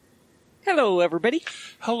Hello, everybody.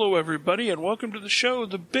 Hello, everybody, and welcome to the show,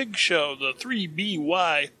 The Big Show, the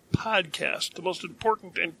 3BY podcast, the most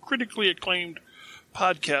important and critically acclaimed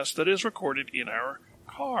podcast that is recorded in our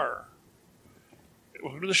car.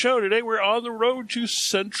 Welcome to the show. Today we're on the road to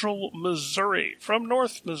Central Missouri from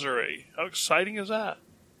North Missouri. How exciting is that?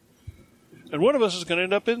 And one of us is going to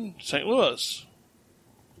end up in St. Louis.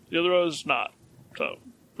 The other is not.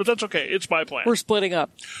 But that's okay. It's my plan. We're splitting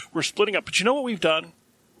up. But you know what we've done?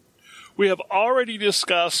 We have already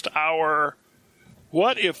discussed our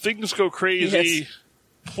what if things go crazy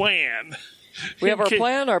plan. We have our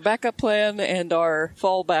plan, our backup plan, and our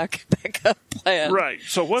fallback backup plan. Right.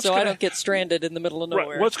 So I don't get stranded in the middle of nowhere.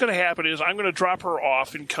 Right. What's going to happen is I'm going to drop her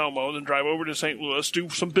off in Como, then drive over to St. Louis, do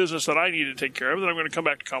some business that I need to take care of, then I'm going to come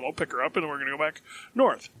back to Como, pick her up, and then we're going to go back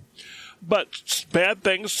north. But bad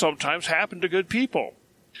things sometimes happen to good people.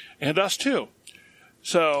 And us too.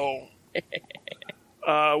 So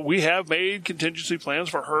we have made contingency plans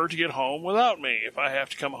for her to get home without me if I have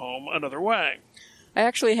to come home another way. I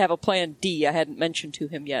actually have a plan D I hadn't mentioned to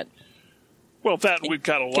him yet. Well, we've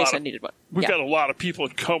got a lot. I needed one. We've got a lot of people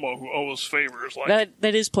in Como who owe us favors. Like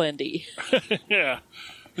that is plan D. Yeah.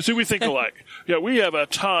 See, we think alike. Yeah, we have a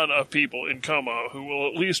ton of people in Como who will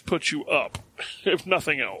at least put you up, if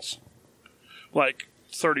nothing else. Like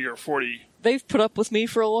 30 or 40. They've put up with me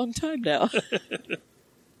for a long time now.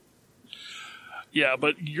 Yeah,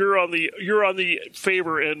 but you're on the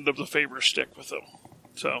favor end of the favor stick with them.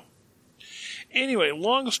 So, anyway,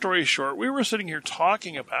 long story short, we were sitting here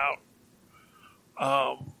talking about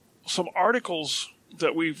some articles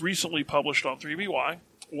that we've recently published on 3BY,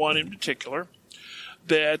 one in particular,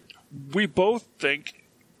 that we both think,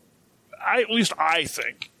 at least I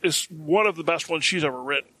think, is one of the best ones she's ever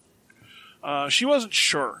written. She wasn't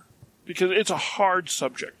sure, because it's a hard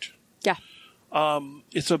subject. Yeah.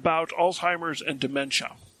 It's about Alzheimer's and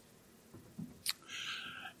dementia.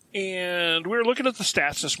 And we were looking at the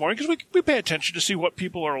stats this morning because we pay attention to see what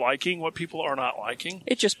people are liking, what people are not liking.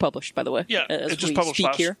 It just published, by the way. Yeah, it just published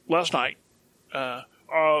last night.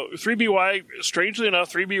 3BY, strangely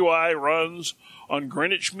enough, 3BY runs on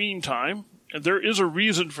Greenwich Mean Time, and there is a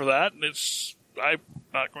reason for that, and I'm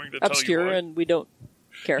not going to tell you obscure, why. And we don't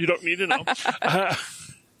care. You don't need to know.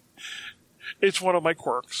 It's one of my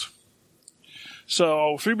quirks.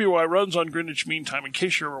 So 3BY runs on Greenwich Mean Time, in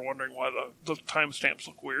case you're ever wondering why the timestamps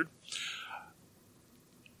look weird.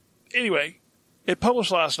 Anyway, it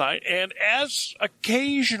published last night, and as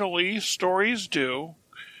occasionally stories do,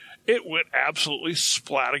 it went absolutely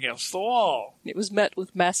splat against the wall. It was met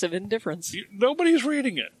with massive indifference. Nobody's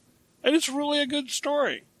reading it. And it's really a good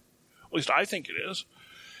story. At least I think it is.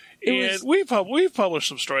 We've published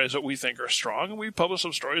some stories that we think are strong, and we've published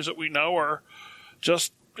some stories that we know are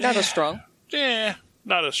just... Not as strong. Yeah,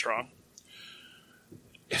 not as strong.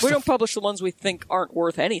 We don't publish the ones we think aren't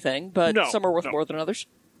worth anything, but some are worth more than others.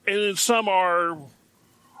 And then some are...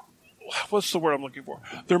 What's the word I'm looking for?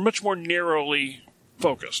 They're much more narrowly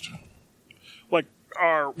focused. Like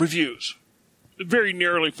our reviews. Very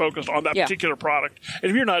narrowly focused on that particular product. And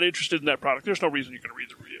if you're not interested in that product, there's no reason you're going to read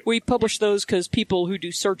the review. We publish those because people who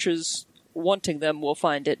do searches wanting them will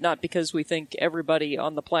find it, not because we think everybody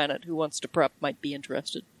on the planet who wants to prep might be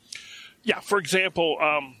interested. Yeah, for example,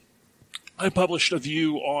 I published a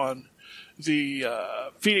view on the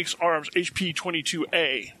Phoenix Arms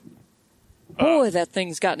HP-22A. Boy, that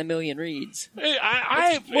thing's gotten 1 million reads.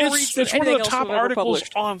 It's one of the top articles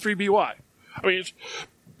on 3BY. I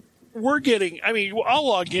mean, I'll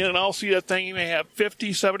log in and I'll see that thing. You may have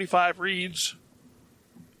 50, 75 reads,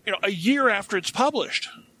 a year after it's published.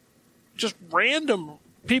 Just random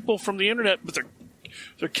people from the internet, but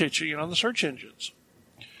they're catching it on the search engines.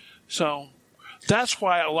 So that's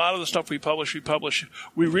why a lot of the stuff we publish,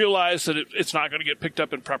 we realize that it's not going to get picked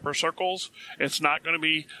up in prepper circles. It's not going to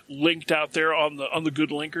be linked out there on the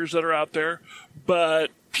good linkers that are out there,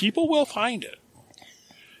 but people will find it.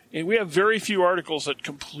 And we have very few articles that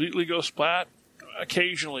completely go splat.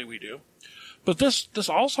 Occasionally we do. But this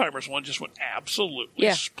Alzheimer's one just went absolutely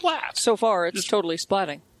splat. So far, it's totally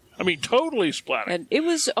splatting. I mean, totally splatting. And it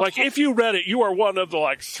was... if you read it, you are one of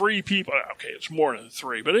the, 3 people. Okay, it's more than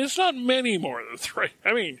 3, but it's not many more than 3.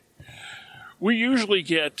 I mean, we usually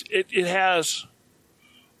get... It has,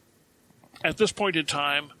 at this point in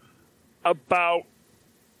time, about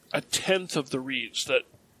a tenth of the reads that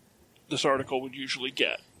this article would usually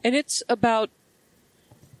get. And it's about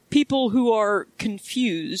people who are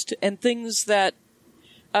confused and things that...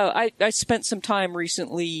 I spent some time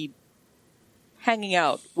recently hanging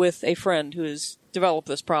out with a friend who has developed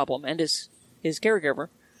this problem and is his caregiver.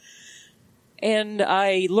 And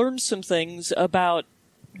I learned some things about...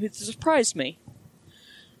 It surprised me.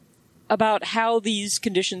 about how these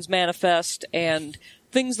conditions manifest and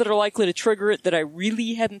things that are likely to trigger it that I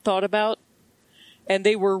really hadn't thought about. And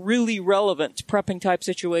they were really relevant to prepping type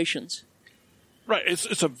situations. Right.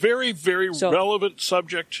 It's a very, very relevant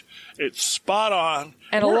subject. It's spot on.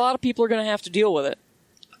 And a lot of people are going to have to deal with it.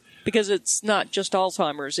 Because it's not just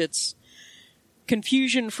Alzheimer's. It's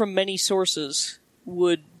confusion from many sources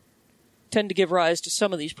would tend to give rise to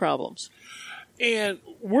some of these problems. And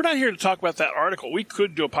we're not here to talk about that article. We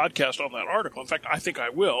could do a podcast on that article. In fact, I think I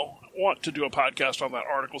will want to do a podcast on that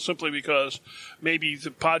article simply because maybe the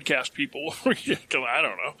podcast people, I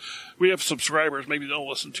don't know, we have subscribers, maybe they'll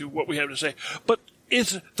listen to what we have to say. But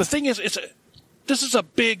the thing is, this is a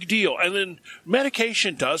big deal. And then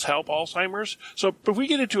medication does help Alzheimer's. So if we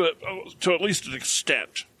get into it to at least an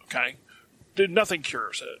extent, okay, nothing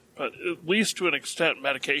cures it. But at least to an extent,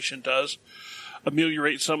 medication does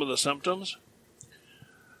ameliorate some of the symptoms.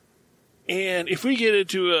 And if we get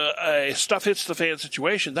into a stuff hits the fan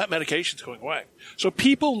situation, that medication's going away. So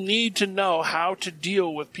people need to know how to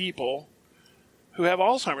deal with people who have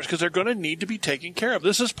Alzheimer's because they're going to need to be taken care of.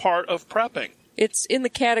 This is part of prepping. It's in the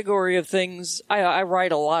category of things, I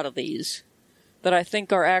write a lot of these, that I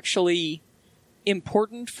think are actually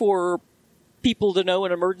important for people to know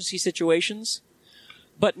in emergency situations,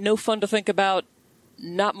 but no fun to think about,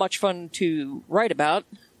 not much fun to write about,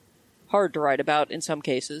 hard to write about in some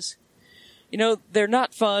cases. You know, they're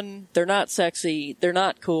not fun, they're not sexy, they're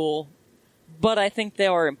not cool, but I think they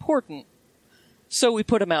are important, so we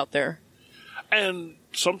put them out there. And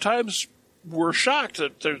sometimes we're shocked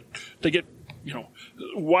that they get,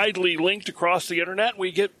 widely linked across the internet.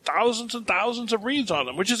 We get thousands and thousands of reads on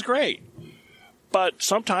them, which is great. But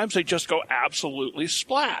sometimes they just go absolutely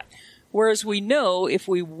splat. Whereas we know if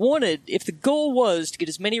the goal was to get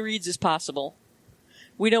as many reads as possible,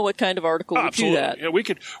 we know what kind of article would do that. Yeah,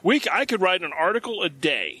 I could write an article a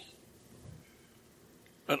day.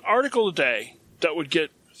 An article a day that would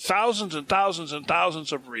get thousands and thousands and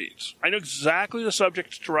thousands of reads. I know exactly the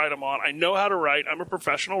subject to write them on. I know how to write. I'm a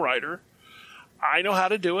professional writer. I know how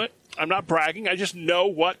to do it. I'm not bragging. I just know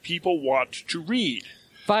what people want to read.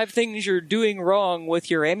 5 things you're doing wrong with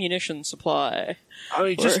your ammunition supply. I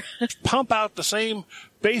mean, just pump out the same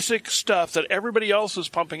basic stuff that everybody else is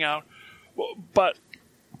pumping out. But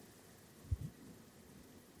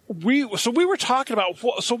we were talking about,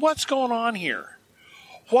 so what's going on here?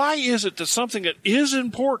 Why is it that something that is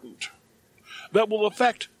important, that will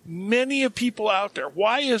affect many of people out there,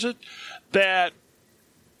 why is it that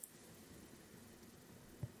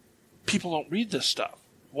people don't read this stuff?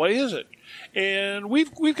 What is it? And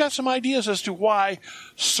we've got some ideas as to why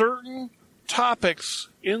certain topics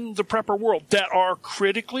in the prepper world that are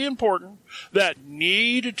critically important, that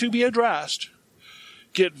need to be addressed,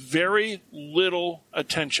 get very little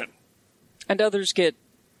attention. And others get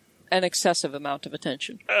an excessive amount of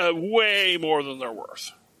attention. Way more than they're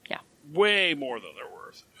worth. Yeah. Way more than they're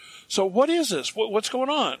worth. So what is this? What's going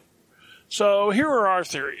on? So here are our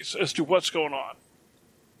theories as to what's going on.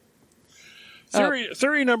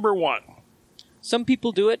 Theory number 1. Some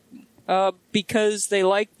people do it because they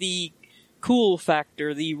like the cool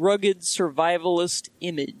factor, the rugged survivalist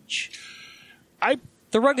image.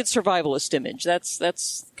 The rugged survivalist image.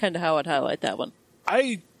 That's kind of how I'd highlight that one.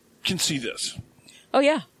 I can see this. Oh,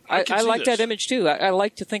 yeah. I like that image, too. I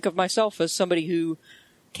like to think of myself as somebody who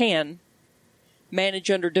can manage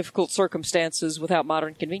under difficult circumstances without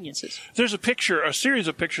modern conveniences. There's a series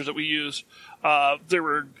of pictures that we use. They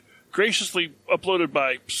were graciously uploaded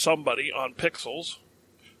by somebody on Pixels,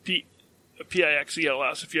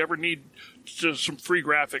 Pixels. If you ever need some free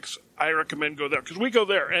graphics, I recommend go there, because we go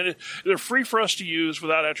there, and they're free for us to use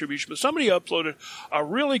without attribution. But somebody uploaded a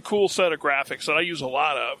really cool set of graphics that I use a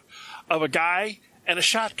lot of a guy and a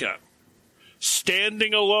shotgun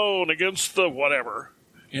standing alone against the whatever,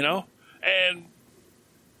 and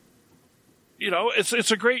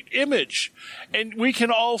it's a great image, and we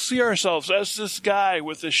can all see ourselves as this guy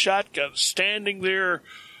with this shotgun standing there,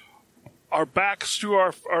 our backs to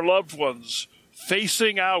our loved ones,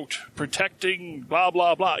 facing out, protecting, blah,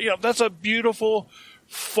 blah, blah. That's a beautiful,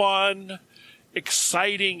 fun,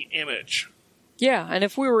 exciting image. Yeah, and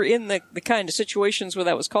if we were in the kind of situations where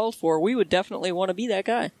that was called for, we would definitely want to be that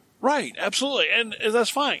guy. Right, absolutely, and that's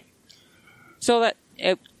fine. So that...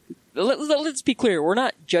 let's be clear, we're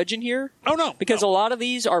not judging here. Oh, no. Because a lot of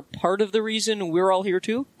these are part of the reason we're all here,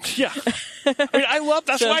 too. Yeah.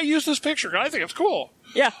 That's why I use this picture. I think it's cool.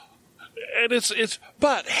 Yeah. And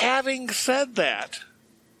but having said that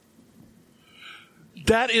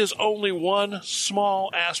is only one small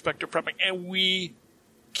aspect of prepping, and we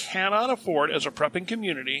cannot afford, as a prepping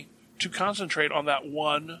community, to concentrate on that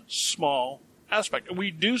one small aspect. And we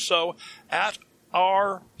do so at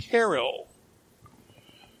our peril.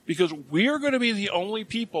 Because we are going to be the only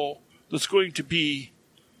people that's going to be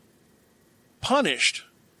punished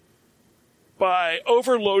by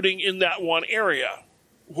overloading in that one area.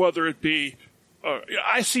 Whether it be,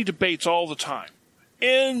 I see debates all the time,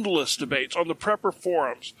 endless debates on the prepper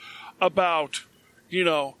forums about,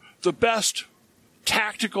 the best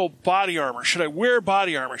tactical body armor. Should I wear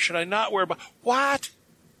body armor? Should I not wear what?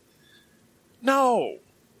 No.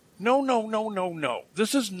 No.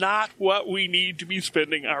 This is not what we need to be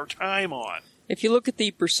spending our time on. If you look at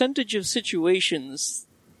the percentage of situations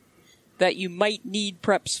that you might need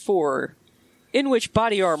preps for, in which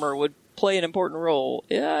body armor would play an important role,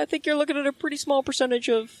 I think you're looking at a pretty small percentage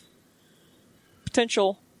of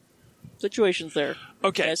potential situations there.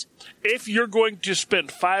 Okay. Guys. If you're going to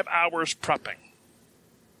spend 5 hours prepping,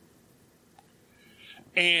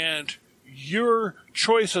 and your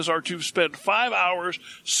choices are to spend 5 hours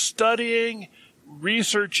studying,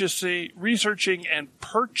 researching, and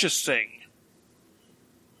purchasing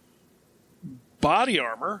body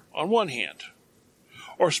armor on one hand,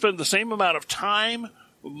 or spend the same amount of time,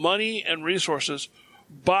 money, and resources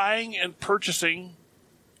buying and purchasing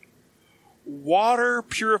water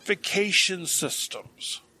purification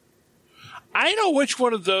systems. I know which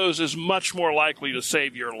one of those is much more likely to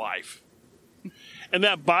save your life. And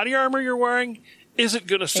that body armor you're wearing isn't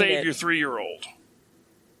going to save your 3-year-old.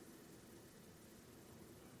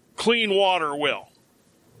 Clean water will.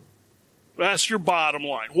 That's your bottom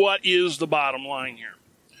line. What is the bottom line here?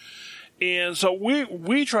 And so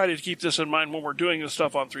we try to keep this in mind when we're doing this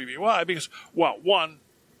stuff on 3VY because, well, one,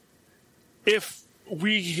 if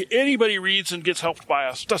anybody reads and gets helped by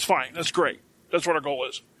us, that's fine. That's great. That's what our goal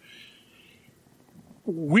is.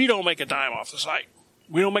 We don't make a dime off the site.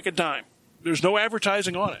 We don't make a dime. There's no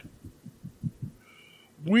advertising on it.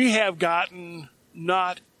 We have gotten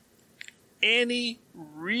not any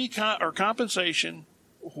recon or compensation,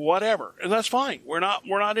 whatever, and that's fine. We're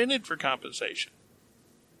not in it for compensation.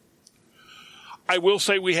 I will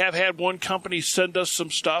say we have had one company send us some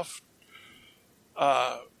stuff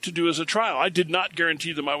to do as a trial. I did not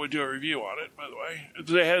guarantee them I would do a review on it, by the way.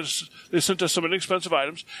 They sent us some inexpensive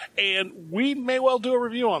items, and we may well do a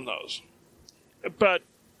review on those. But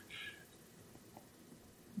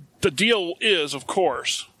the deal is, of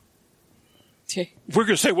course, we're going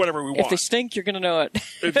to say whatever we want. If they stink, you're going to know it.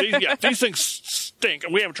 If these things stink,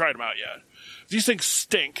 and we haven't tried them out yet. If these things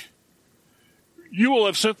stink, you will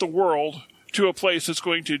have sent the world to a place that's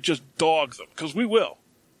going to just dog them, because we will.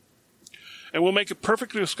 And we'll make it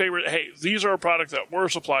perfectly clear, hey, these are a product that were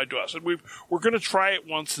supplied to us, and we're going to try it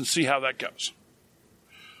once and see how that goes.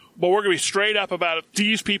 But we're going to be straight up about it.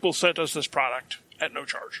 These people sent us this product at no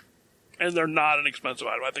charge. And they're not an expensive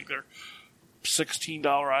item. I think they're $16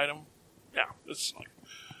 item. Yeah, it's like,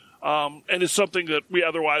 and it's something that we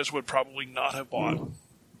otherwise would probably not have bought.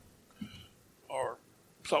 Or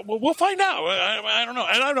so we'll find out. I don't know,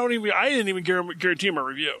 and I didn't even guarantee him a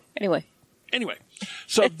review. Anyway,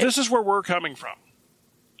 so this is where we're coming from.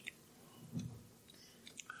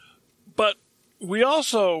 But we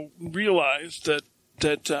also realize that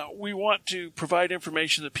we want to provide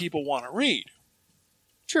information that people want to read.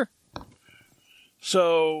 Sure.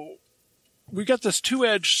 So we got this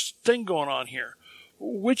two-edged thing going on here.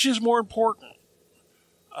 Which is more important?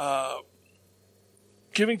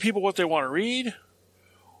 Giving people what they want to read,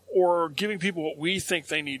 or giving people what we think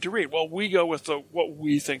they need to read? Well, we go with what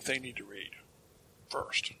we think they need to read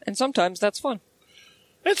first. And sometimes that's fun.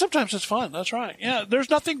 And sometimes it's fun. That's right. Yeah,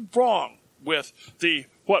 there's nothing wrong with the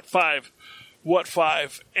what five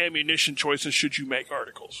ammunition choices should you make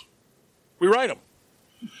articles. We write them.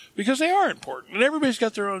 Because they are important, and everybody's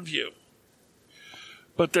got their own view.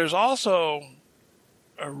 But there's also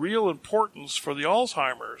a real importance for the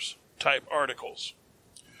Alzheimer's type articles,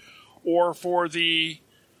 or for the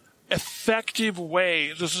effective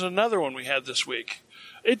way. This is another one we had this week.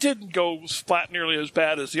 It didn't go flat nearly as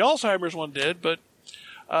bad as the Alzheimer's one did, but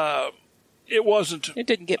it wasn't. It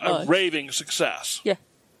didn't get a much. raving success. Yeah.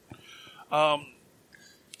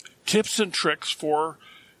 Tips and tricks for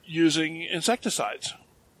using insecticides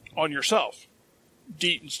on yourself,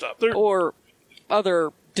 DEET and stuff. Or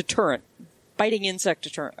other deterrent, biting insect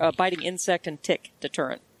and tick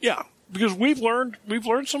deterrent. Yeah, because we've learned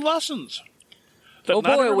some lessons. Oh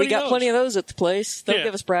boy, we got plenty of those at the place. They'll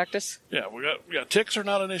give us practice. Yeah, we got ticks are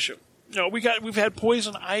not an issue. We've had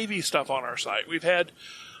poison ivy stuff on our site. We've had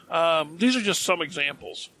these are just some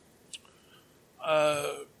examples.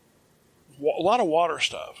 A lot of water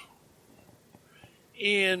stuff.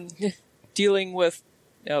 And dealing with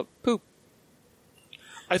poop.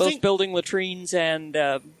 I Both think building latrines and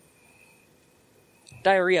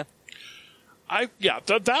Diarrhea.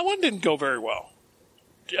 That one didn't go very well.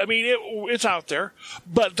 I mean, it's out there.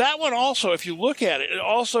 But that one also, if you look at it, it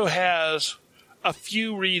also has a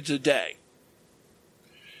few reads a day.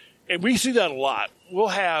 And we see that a lot. We'll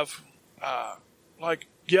have, like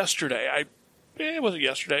yesterday, it wasn't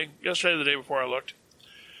yesterday. Yesterday, the day before I looked.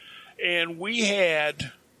 And we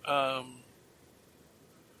had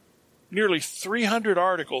nearly 300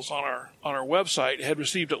 articles on our website had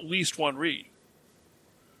received at least one read.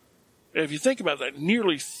 If you think about that,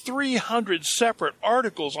 nearly 300 separate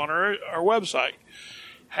articles on our website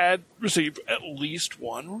had received at least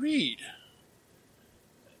one read.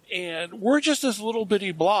 And we're just this little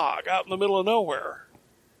bitty blog out in the middle of nowhere.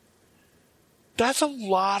 That's a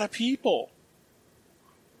lot of people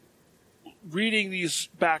reading these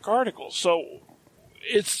back articles. So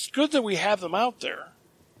it's good that we have them out there.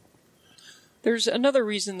 There's another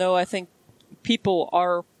reason, though, I think people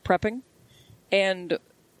are prepping. And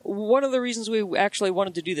one of the reasons we actually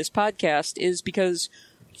wanted to do this podcast is because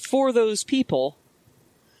for those people,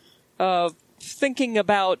 thinking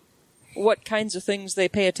about what kinds of things they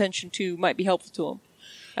pay attention to might be helpful to them.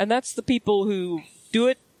 And that's the people who do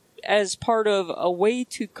it as part of a way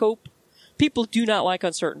to cope. People do not like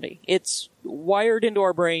uncertainty. It's wired into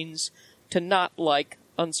our brains to not like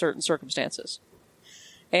uncertain circumstances.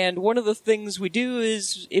 And one of the things we do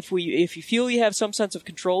is if you feel you have some sense of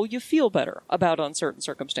control, you feel better about uncertain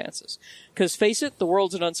circumstances. Because face it, the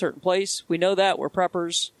world's an uncertain place. We know that. We're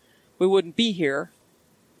preppers. We wouldn't be here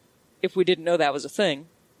if we didn't know that was a thing.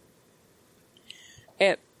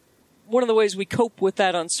 And one of the ways we cope with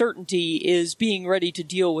that uncertainty is being ready to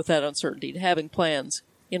deal with that uncertainty, having plans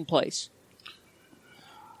in place.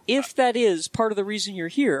 If that is part of the reason you're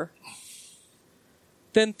here,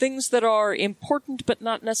 then things that are important but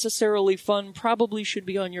not necessarily fun probably should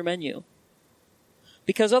be on your menu.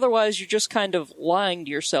 Because otherwise you're just kind of lying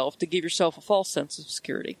to yourself to give yourself a false sense of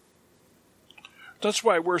security. That's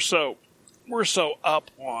why we're so up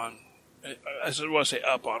on, as I want to say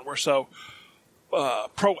up on, we're so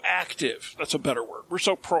proactive. That's a better word. We're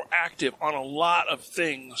so proactive on a lot of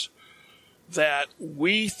things that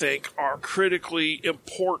we think are critically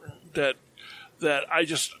important that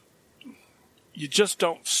you just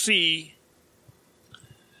don't see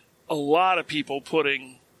a lot of people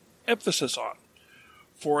putting emphasis on.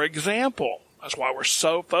 For example, that's why we're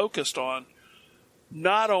so focused on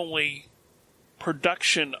not only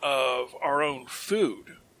production of our own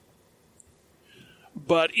food,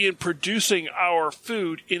 but in producing our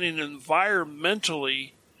food in an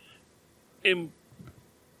environmentally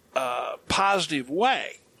positive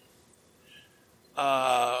way.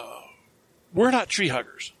 We're not tree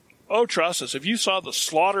huggers. Oh, trust us. If you saw the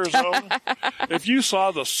slaughter zone, we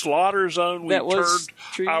turned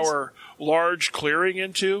trees. Our large clearing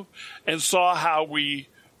into and saw how we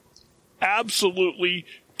absolutely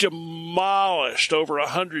demolished over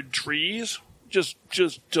 100 trees, just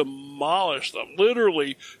demolished them,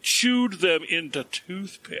 literally chewed them into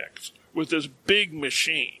toothpicks with this big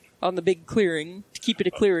machine. On the big clearing, to keep it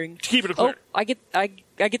a clearing. Oh, I get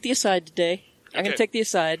the aside today. I'm going to take the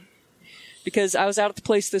aside. Because I was out at the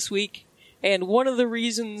place this week, and one of the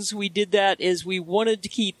reasons we did that is we wanted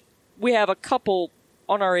to we have a couple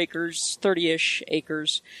on our acres, 30-ish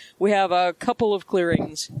acres. We have a couple of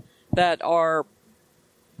clearings that were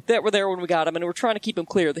there when we got them, and we're trying to keep them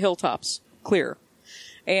clear, the hilltops clear.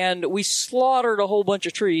 And we slaughtered a whole bunch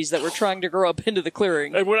of trees that were trying to grow up into the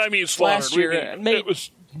clearing. And when I mean slaughtered, last year, and made a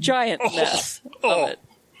giant mess of it.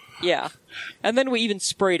 Yeah. And then we even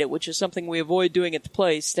sprayed it, which is something we avoid doing at the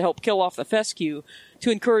place to help kill off the fescue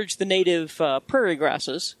to encourage the native prairie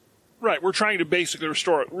grasses. Right. We're trying to basically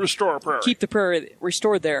restore a prairie. Keep the prairie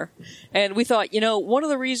restored there. And we thought, one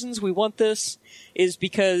of the reasons we want this is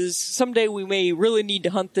because someday we may really need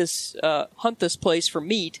to hunt this place for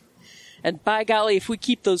meat. And by golly, if we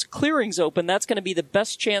keep those clearings open, that's going to be the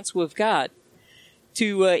best chance we've got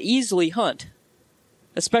to easily hunt,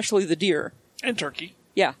 especially the deer. And turkey.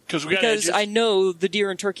 Yeah, because I know the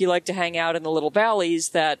deer and turkey like to hang out in the little valleys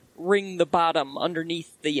that ring the bottom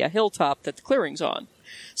underneath the hilltop that the clearing's on.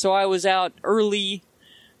 So I was out early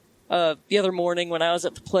the other morning when I was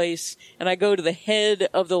at the place, and I go to the head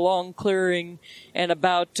of the long clearing, and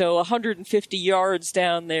about 150 yards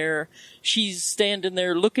down there, she's standing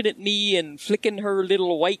there looking at me and flicking her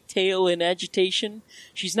little white tail in agitation.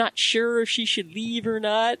 She's not sure if she should leave or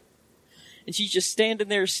not. And she's just standing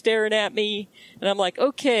there staring at me. And I'm like,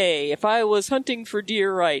 okay, if I was hunting for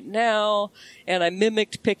deer right now, and I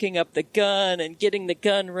mimicked picking up the gun and getting the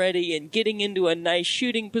gun ready and getting into a nice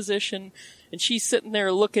shooting position, and she's sitting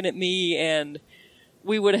there looking at me, and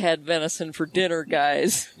we would have had venison for dinner,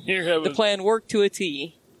 guys. The plan worked to a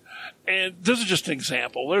T. And this is just an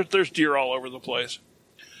example. There's deer all over the place.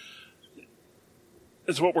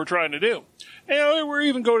 It's what we're trying to do. And we're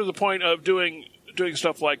even going to the point of doing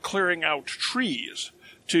stuff like clearing out trees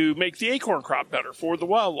to make the acorn crop better for the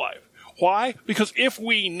wildlife. Why? Because if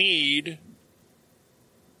we need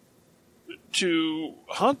to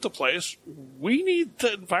hunt the place, we need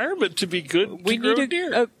the environment to be good to grow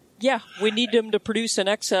deer. We need them to produce an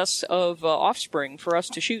excess of offspring for us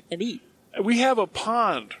to shoot and eat. We have a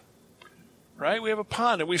pond, right? We have a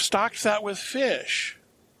pond, and we've stocked that with fish.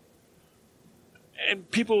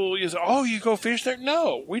 And people say, oh, you go fish there?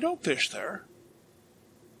 No, we don't fish there.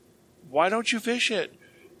 Why don't you fish it?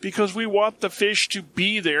 Because we want the fish to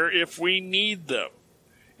be there if we need them.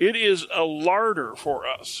 It is a larder for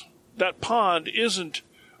us. That pond isn't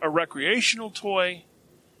a recreational toy.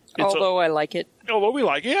 Although I like it. Although we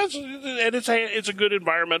like it. And it's a good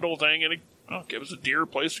environmental thing, and it gives a deer a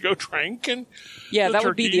place to go drink. And that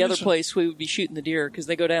would be the other place we would be shooting the deer, because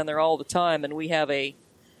they go down there all the time, and we have a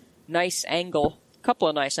nice angle, a couple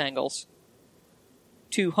of nice angles,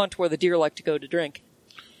 to hunt where the deer like to go to drink.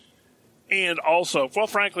 And also, well,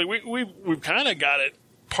 frankly, we've kind of got it.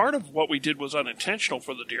 Part of what we did was unintentional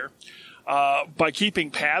for the deer. By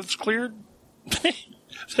keeping paths cleared,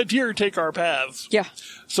 the deer take our paths. Yeah.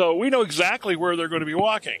 So we know exactly where they're going to be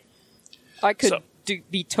walking. I could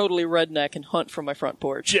be totally redneck and hunt from my front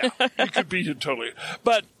porch. Yeah, you could be totally.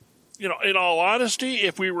 But, in all honesty,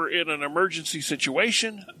 if we were in an emergency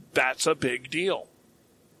situation, that's a big deal.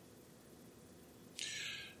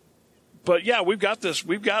 But yeah, we've got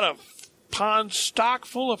a pond stock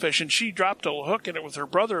full of fish, and she dropped a hook in it with her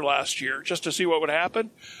brother last year just to see what would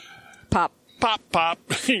happen. Pop. Pop, pop,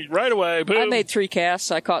 right away. Boom. I made 3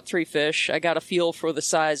 casts. I caught 3 fish. I got a feel for the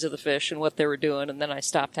size of the fish and what they were doing, and then I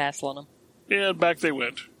stopped hassling them. Yeah, back they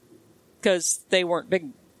went. Because they weren't big.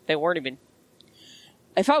 They weren't even...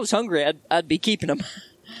 If I was hungry, I'd be keeping them.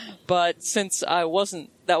 But since that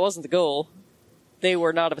wasn't the goal, they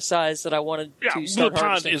were not of a size that I wanted to start harvesting. The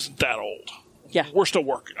pond isn't that old. Yeah. We're still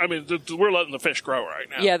working. I mean, we're letting the fish grow right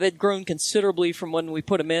now. Yeah, they'd grown considerably from when we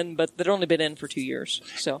put them in, but they'd only been in for 2 years.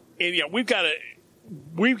 So. And we've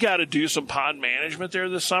got to do some pond management there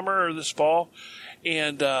this summer or this fall.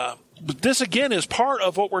 And but this again is part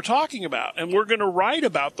of what we're talking about, and we're going to write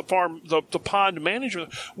about the pond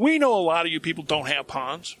management. We know a lot of you people don't have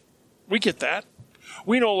ponds. We get that.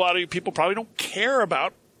 We know a lot of you people probably don't care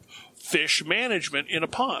about fish management in a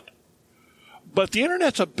pond. But the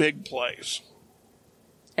internet's a big place.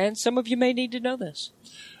 And some of you may need to know this.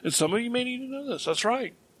 That's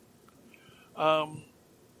right. And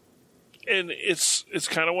it's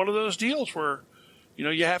kind of one of those deals where,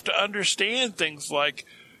 you have to understand things like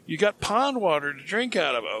you got pond water to drink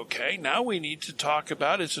out of. Okay, now we need to talk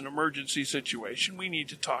about, it's an emergency situation. We need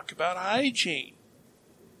to talk about hygiene.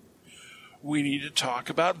 We need to talk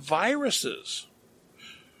about viruses.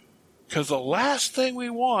 Because the last thing we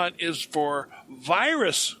want is for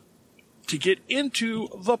virus to get into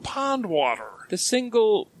the pond water. The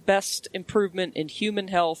single best improvement in human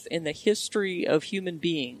health in the history of human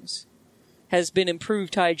beings has been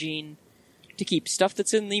improved hygiene to keep stuff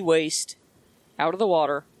that's in the waste out of the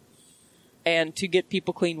water and to get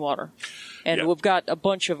people clean water. And we've got a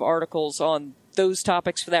bunch of articles on those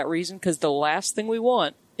topics for that reason, because the last thing we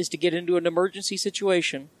want is to get into an emergency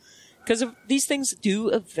situation, because these things do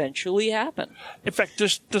eventually happen. In fact,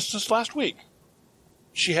 this last week,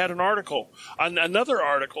 she had another article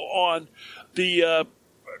on the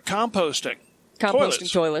composting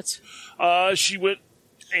toilets. She went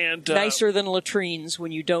and nicer than latrines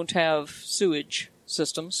when you don't have sewage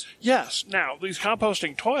systems. Yes. Now, these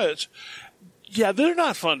composting toilets, they're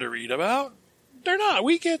not fun to read about. They're not.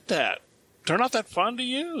 We get that. They're not that fun to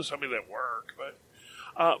use. I mean, they work,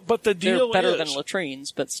 but the deal is... They're better than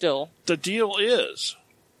latrines, but still. The deal is,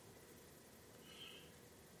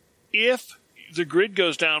 if the grid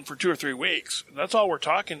goes down for 2 or 3 weeks, and that's all we're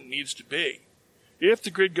talking needs to be. If the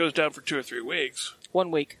grid goes down for 2 or 3 weeks... 1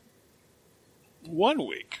 week. 1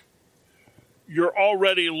 week. You're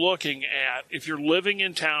already looking at, if you're living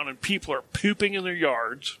in town and people are pooping in their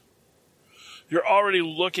yards, you're already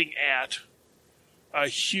looking at a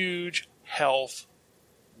huge health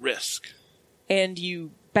risk. And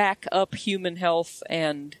you back up human health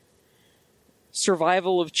and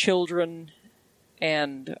survival of children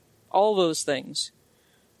and all those things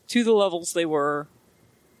to the levels they were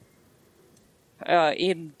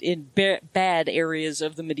in bad areas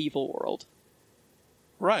of the medieval world.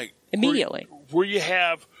 Right. Immediately. Where you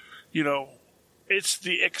have, it's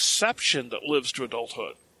the exception that lives to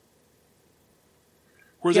adulthood.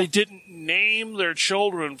 where they didn't name their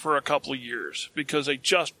children for a couple of years because they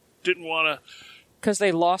just didn't want to. Because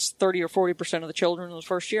they lost 30 or 40% of the children in the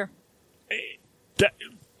first year.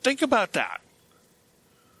 Think about that.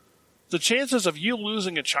 The chances of you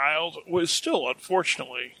losing a child was still,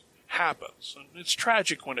 unfortunately, happens. And it's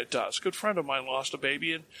tragic when it does. A good friend of mine lost a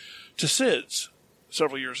baby to SIDS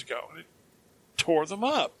several years ago. It tore them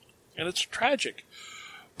up. And it's tragic.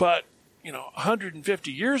 But,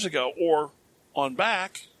 150 years ago or on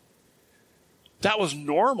back, that was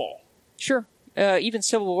normal. Sure. Even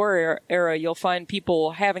Civil War era, you'll find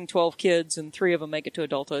people having 12 kids and 3 of them make it to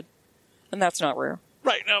adulthood. And that's not rare.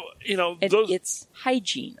 Right. Now, it's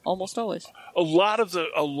hygiene, almost always. A lot of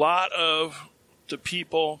the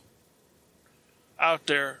people out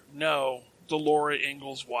there know the Laura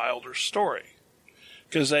Ingalls Wilder story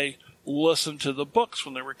because they listened to the books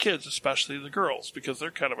when they were kids, especially the girls, because they're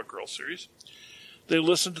kind of a girl series. They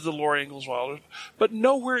listened to the Laura Ingalls Wilder, but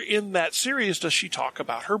nowhere in that series does she talk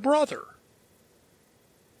about her brother.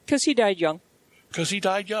 Because he died young.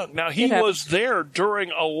 Now, he was there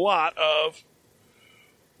during a lot of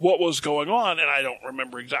what was going on, and I don't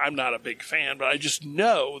remember exactly. I'm not a big fan, but I just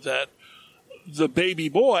know that the baby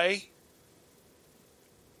boy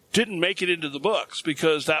didn't make it into the books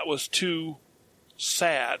because that was too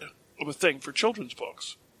sad of a thing for children's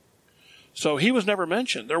books. So he was never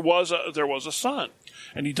mentioned. There was a son,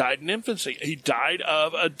 and he died in infancy. He died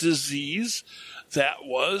of a disease that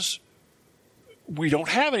we don't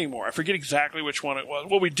have anymore. I forget exactly which one it was.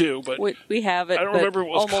 Well, we do, but we have it. I don't remember if it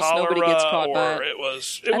was almost cholera nobody gets caught by or it. it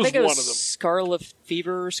was I think it one was of them. scarlet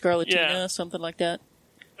fever, scarlatina, something like that.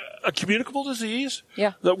 A communicable disease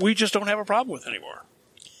Yeah. that we just don't have a problem with anymore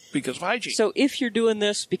because of hygiene. So if you're doing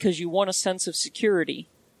this because you want a sense of security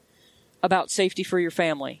about safety for your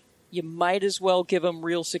family, you might as well give them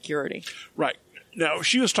real security. Right. Now,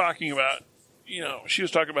 she was talking about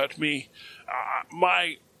to me,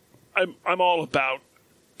 I'm all about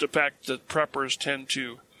the fact that preppers tend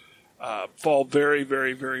to fall very,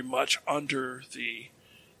 very, very much under the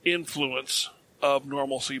influence of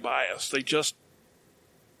normalcy bias.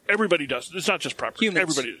 Everybody does. It's not just preppers.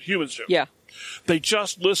 Humans do. Yeah. They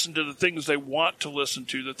just listen to the things they want to listen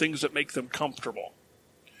to, the things that make them comfortable.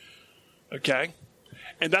 Okay?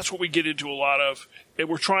 And that's what we get into a lot of. And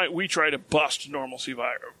we try to bust normalcy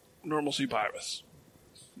virus.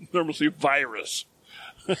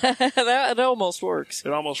 That almost works.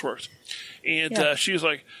 It almost works. And she's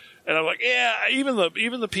like, and I'm like, yeah, even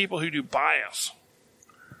the people who do bias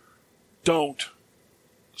don't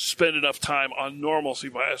spend enough time on normalcy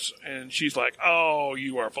bias. And she's like, oh,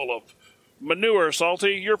 you are full of manure,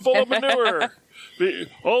 Salty. You're full of manure. The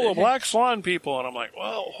Black Swan people. And I'm like,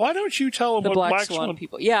 well, why don't you tell them the what Black Swan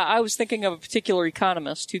people? Yeah, I was thinking of a particular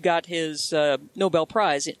economist who got his Nobel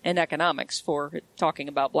Prize in economics for talking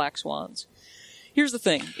about black swans. Here's the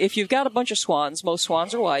thing. If you've got a bunch of swans, most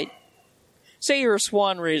swans are white. Say you're a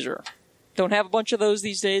swan raiser. Don't have a bunch of those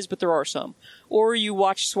these days, but there are some. Or you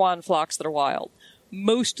watch swan flocks that are wild.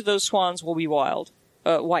 Most of those swans will be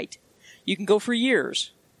white. You can go for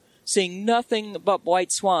years seeing nothing but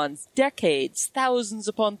white swans. Decades, thousands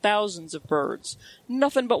upon thousands of birds.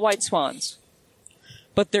 Nothing but white swans.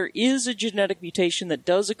 But there is a genetic mutation that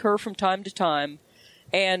does occur from time to time,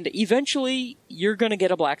 and eventually you're going to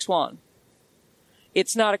get a black swan.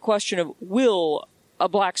 It's not a question of will a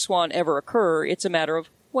black swan ever occur, it's a matter of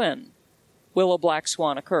when will a black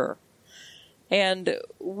swan occur. And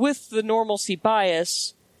with the normalcy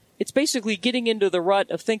bias, it's basically getting into the rut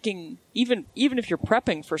of thinking, even if you're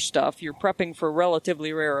prepping for stuff, you're prepping for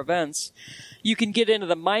relatively rare events, you can get into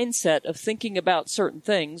the mindset of thinking about certain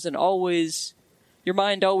things, and your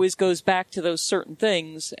mind always goes back to those certain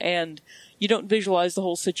things, and you don't visualize the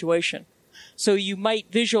whole situation. So you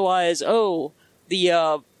might visualize,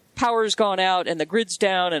 the power's gone out and the grid's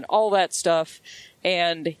down and all that stuff,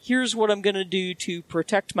 and here's what I'm going to do to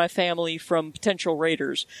protect my family from potential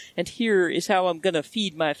raiders, and here is how I'm going to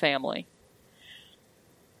feed my family.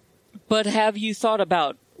 But have you thought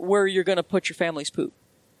about where you're going to put your family's poop?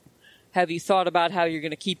 Have you thought about how you're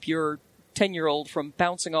going to keep your 10-year-old from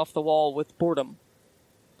bouncing off the wall with boredom?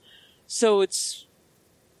 So it's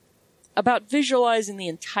about visualizing the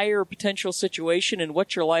entire potential situation and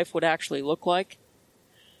what your life would actually look like.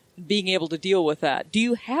 Being able to deal with that. Do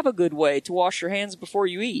you have a good way to wash your hands before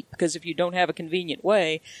you eat? Because if you don't have a convenient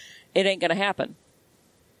way, it ain't going to happen.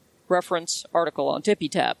 Reference article on Tippy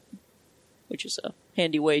Tap, which is a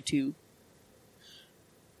handy way to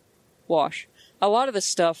wash. A lot of this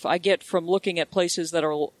stuff I get from looking at places that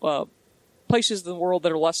are places in the world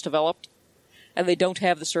that are less developed, and they don't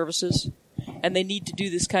have the services, and they need to do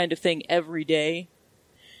this kind of thing every day.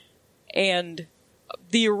 And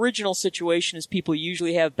the original situation is people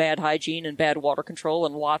usually have bad hygiene and bad water control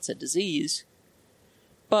and lots of disease.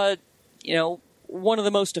 But, one of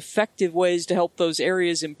the most effective ways to help those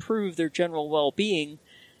areas improve their general well-being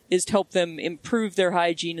is to help them improve their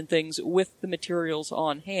hygiene and things with the materials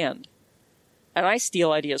on hand. And I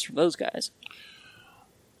steal ideas from those guys.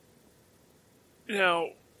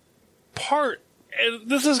 And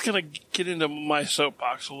this is going to get into my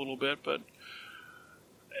soapbox a little bit, but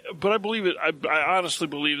I believe it. I honestly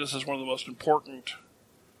believe this is one of the most important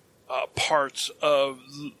parts of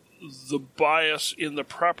the bias in the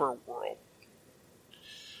prepper world.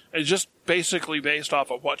 And just basically based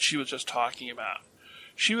off of what she was just talking about.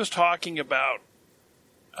 She was talking about,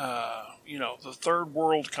 the third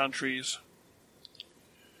world countries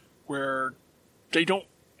where they don't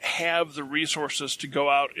have the resources to go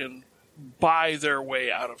out and buy their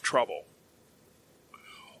way out of trouble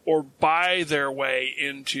or buy their way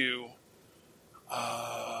into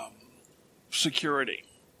security.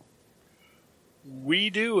 We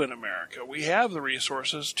do in America. We have the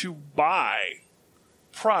resources to buy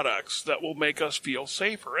products that will make us feel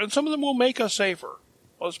safer. And some of them will make us safer.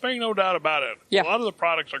 Let's make no doubt about it. Yeah. A lot of the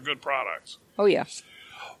products are good products. Oh, yeah.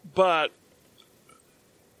 But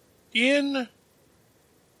in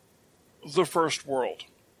the first world,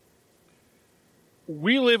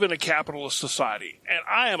 we live in a capitalist society. And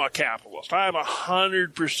I am a capitalist. I am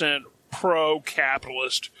 100%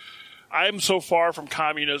 pro-capitalist. I am so far from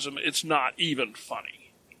communism, it's not even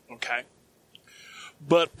funny. Okay?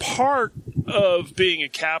 But part of being a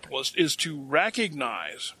capitalist is to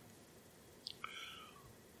recognize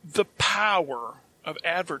the power of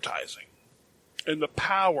advertising and the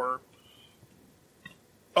power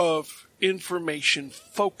of information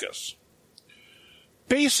focus.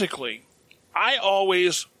 Basically, I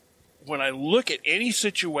always, when I look at any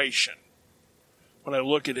situation, when I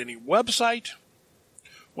look at any website,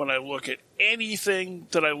 when I look at anything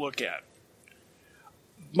that I look at,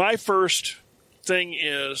 my first thing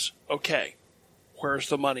is, okay, where's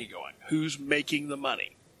the money going? Who's making the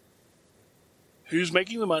money? Who's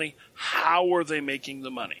making the money? How are they making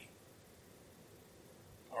the money?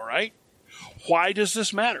 All right? Why does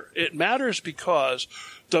this matter? It matters because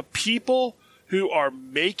the people who are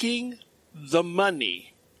making the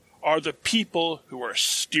money are the people who are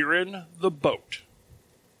steering the boat.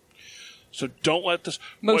 So don't let this...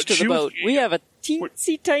 Most of the boat. We have a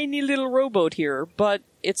teensy tiny little rowboat here, but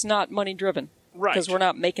it's not money driven. Right. Because we're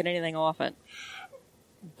not making anything off it.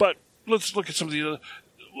 But let's look at some of the other...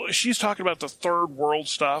 She's talking about the third world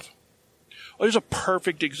stuff. Well, here's a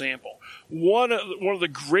perfect example. One of the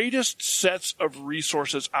greatest sets of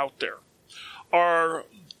resources out there are...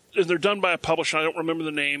 And they're done by a publisher. I don't remember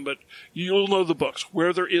the name, but you'll know the books.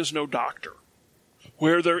 Where There Is No Doctor.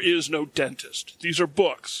 Where There Is No Dentist. These are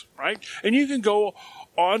books, right? And you can go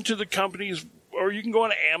onto the companies, or you can go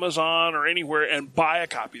on Amazon or anywhere and buy a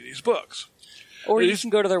copy of these books. Or you can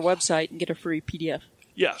go to their website and get a free PDF.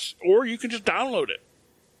 Yes. Or you can just download it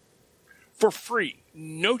for free.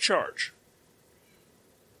 No charge.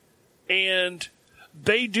 And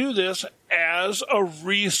they do this as a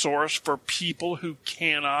resource for people who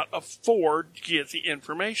cannot afford to get the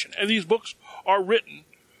information. And these books are written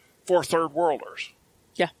for third worlders.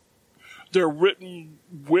 Yeah. They're written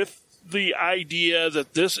with the idea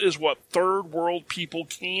that this is what third world people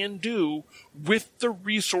can do with the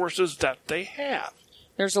resources that they have.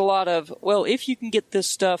 There's a lot of, well, if you can get this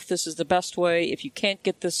stuff, this is the best way. If you can't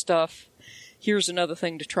get this stuff, here's another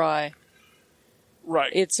thing to try.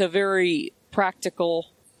 Right. It's a very practical,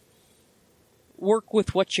 work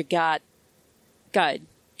with what you got guide.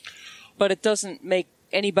 But it doesn't make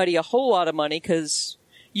anybody a whole lot of money because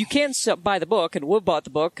you can buy the book, and we've bought the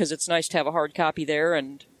book because it's nice to have a hard copy there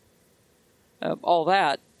and all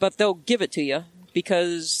that. But they'll give it to you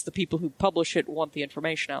because the people who publish it want the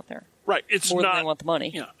information out there. Right. It's more not, than they want the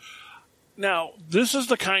money. Yeah. Now, this is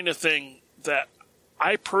the kind of thing that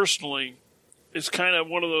I personally, is kind of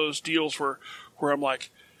one of those deals where I'm like,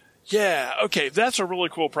 yeah, okay, that's a really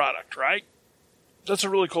cool product, right? That's a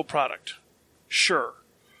really cool product. Sure.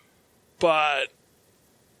 But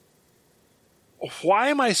why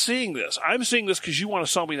am I seeing this? I'm seeing this because you want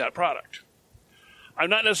to sell me that product. I'm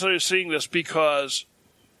not necessarily seeing this because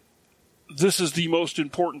this is the most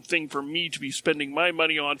important thing for me to be spending my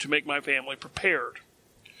money on to make my family prepared.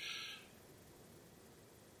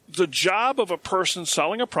 The job of a person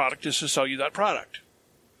selling a product is to sell you that product.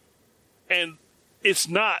 And it's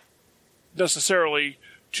not necessarily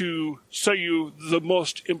to sell you the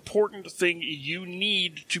most important thing you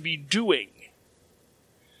need to be doing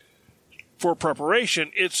for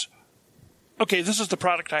preparation. It's, okay, this is the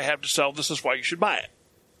product I have to sell. This is why you should buy it.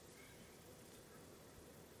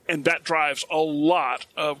 And that drives a lot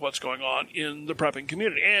of what's going on in the prepping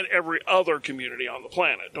community and every other community on the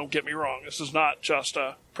planet. Don't get me wrong. This is not just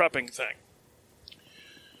a prepping thing.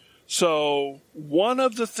 So one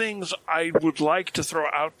of the things I would like to throw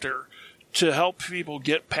out there to help people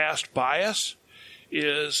get past bias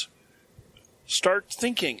is start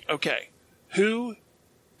thinking, okay, who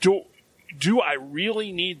do I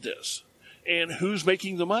really need this? And who's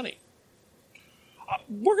making the money?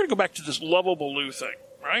 We're going to go back to this Lovable Lou thing,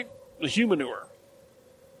 right? The Humanure.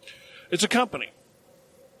 It's a company.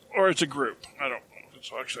 Or it's a group. I don't know if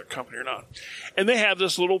it's actually a company or not. And they have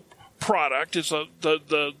this little product. It's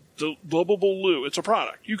the Lovable Lou. It's a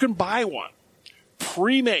product. You can buy one.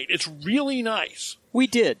 Pre-made. It's really nice. We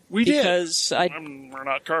did. Because we're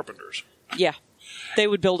not carpenters. Yeah. They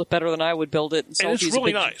would build it better than I would build it. And it's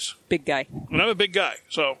really nice. Big guy. And I'm a big guy.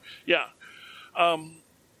 So, yeah.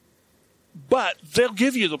 But they'll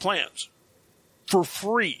give you the plans for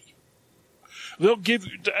free. They give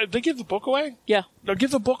the book away? Yeah. They'll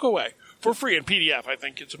give the book away for free in PDF. I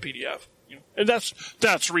think it's a PDF. And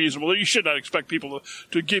that's reasonable. You should not expect people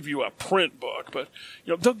to give you a print book, but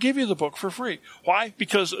they'll give you the book for free. Why?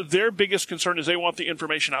 Because their biggest concern is they want the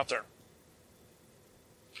information out there.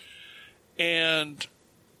 And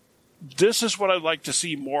this is what I'd like to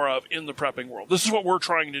see more of in the prepping world. This is what we're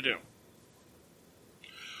trying to do.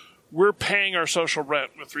 We're paying our social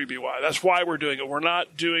rent with 3BY. That's why we're doing it. We're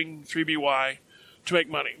not doing 3BY to make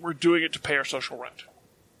money. We're doing it to pay our social rent.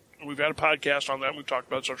 And we've had a podcast on that. We've talked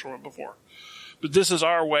about social rent before. But this is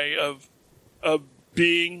our way of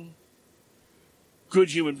being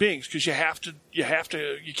good human beings, because you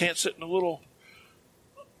can't sit in a little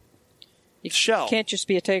shell. You can't just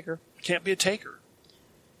be a taker. You can't be a taker.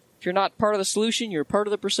 If you're not part of the solution, you're part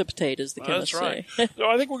of the precipitate, as the chemists say. That's right. So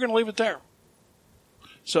I think we're going to leave it there.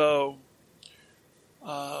 So,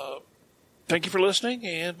 thank you for listening,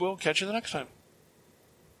 and we'll catch you the next time.